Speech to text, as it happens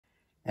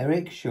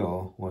Eric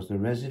Shaw was the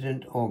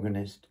resident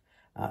organist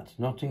at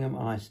Nottingham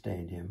Ice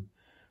Stadium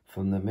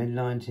from the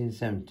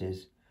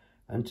mid-1970s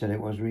until it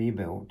was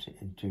rebuilt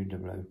in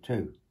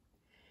 2002.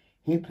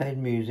 He played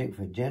music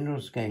for general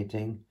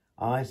skating,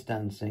 ice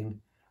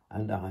dancing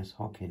and ice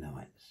hockey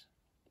nights.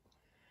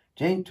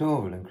 Jane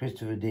Torval and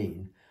Christopher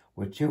Dean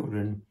were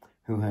children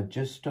who had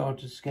just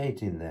started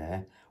skating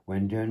there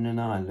when Joan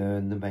and I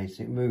learned the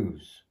basic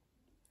moves.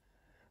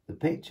 The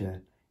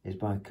picture is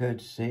by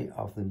courtesy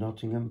of the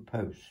Nottingham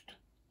Post.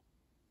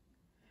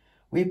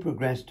 We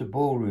progressed to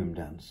ballroom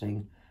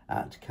dancing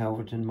at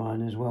Calverton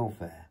Miners'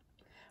 Welfare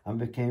and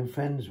became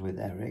friends with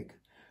Eric,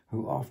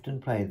 who often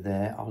played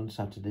there on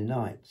Saturday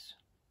nights.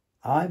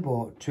 I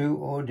bought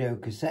 2 audio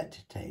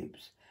cassette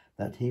tapes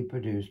that he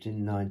produced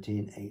in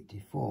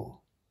 1984.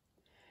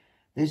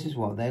 This is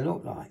what they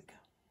look like.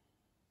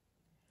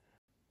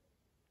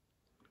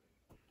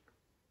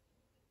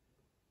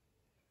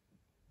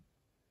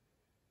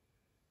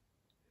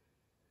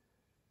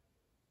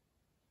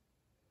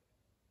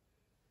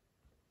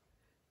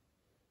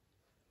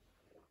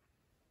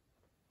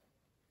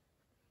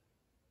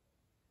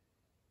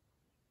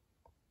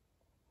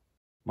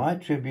 My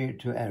tribute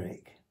to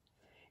Eric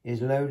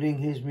is loading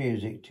his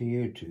music to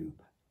YouTube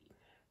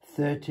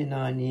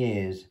 39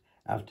 years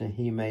after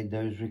he made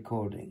those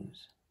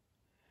recordings.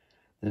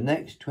 The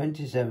next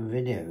 27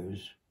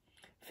 videos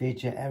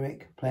feature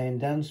Eric playing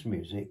dance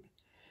music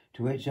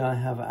to which I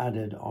have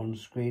added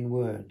on-screen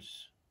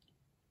words.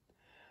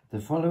 The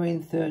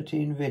following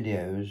 13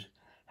 videos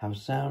have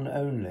sound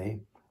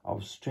only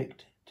of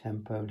strict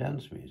tempo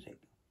dance music.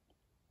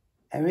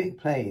 Eric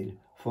played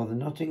for the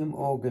Nottingham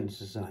Organist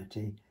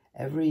Society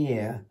every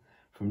year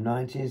from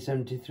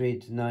 1973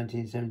 to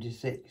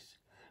 1976,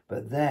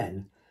 but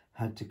then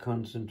had to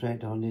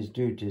concentrate on his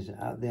duties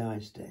at the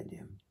Ice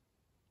Stadium.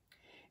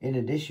 In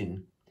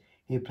addition,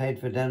 he played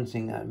for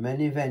dancing at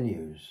many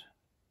venues.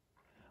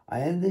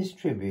 I end this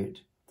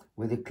tribute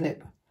with a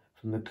clip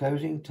from the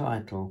closing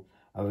title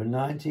of a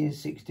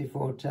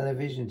 1964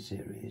 television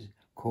series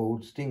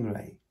called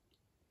Stingray.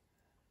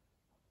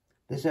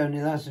 This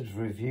only lasted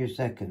for a few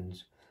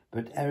seconds,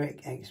 but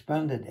Eric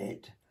expanded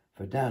it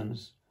for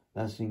dance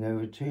lasting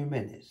over 2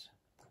 minutes.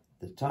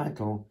 The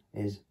title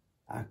is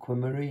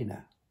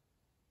Aquamarina.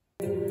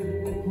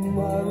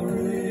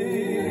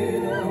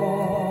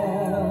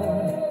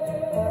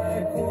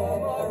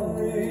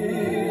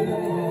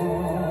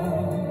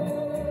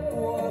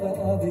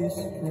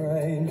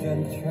 Strange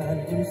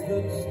enchantments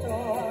that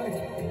start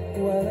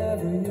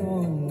whenever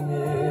you're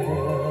near.